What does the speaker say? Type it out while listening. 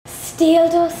Steel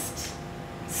dust,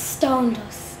 stone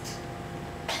dust,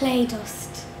 clay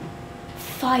dust,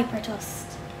 fibre dust.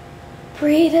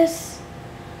 Breathe it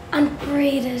and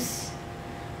breathe it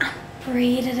and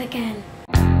breathe it again.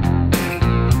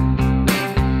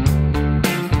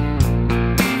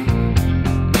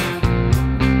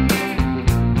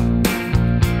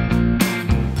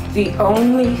 The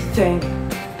only thing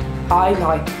I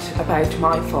liked about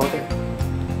my father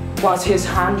was his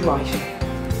handwriting.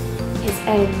 His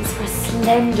ends were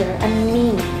slender and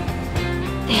mean.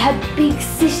 They had big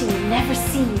city never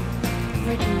seen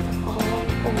written all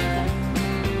over them.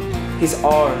 His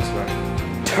R's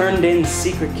were turned in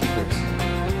secret keepers.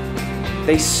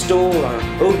 They stole or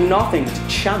owed nothing to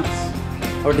chance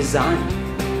or design.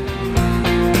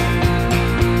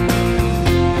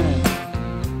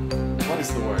 What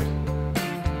is the word?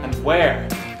 And where?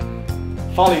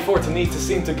 Folly for to need to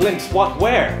seem to glimpse what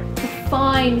where? The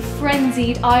fine,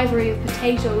 frenzied ivory of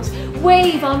potatoes,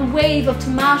 wave on wave of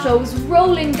tomatoes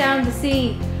rolling down the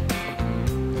sea.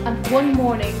 And one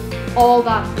morning, all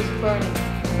that was burning.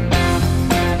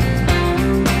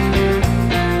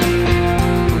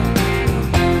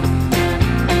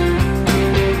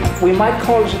 We might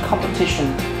call it a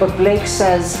competition, but Blake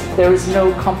says there is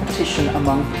no competition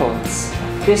among poets.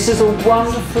 This is a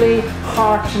wonderfully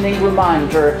heartening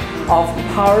reminder of the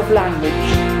power of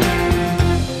language.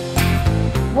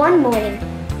 One morning,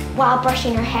 while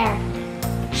brushing her hair,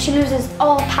 she loses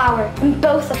all power in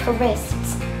both of her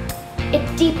wrists. It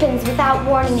deepens without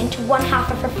warning into one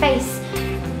half of her face,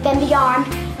 then the arm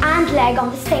and leg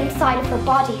on the same side of her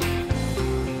body.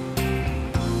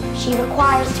 She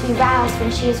requires to be roused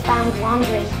when she is found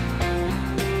wandering.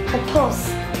 Her pulse,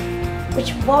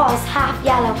 which was half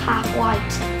yellow, half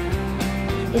white,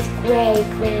 is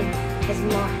grey-green as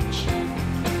March.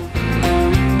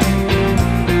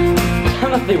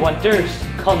 Timothy Winters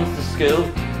comes to school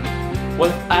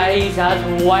with eyes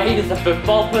as wide as a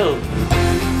football field.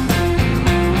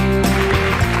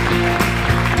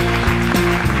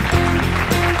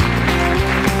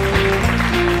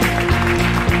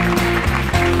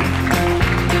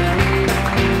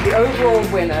 The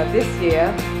overall winner this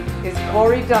year is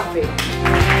Corey Duffy.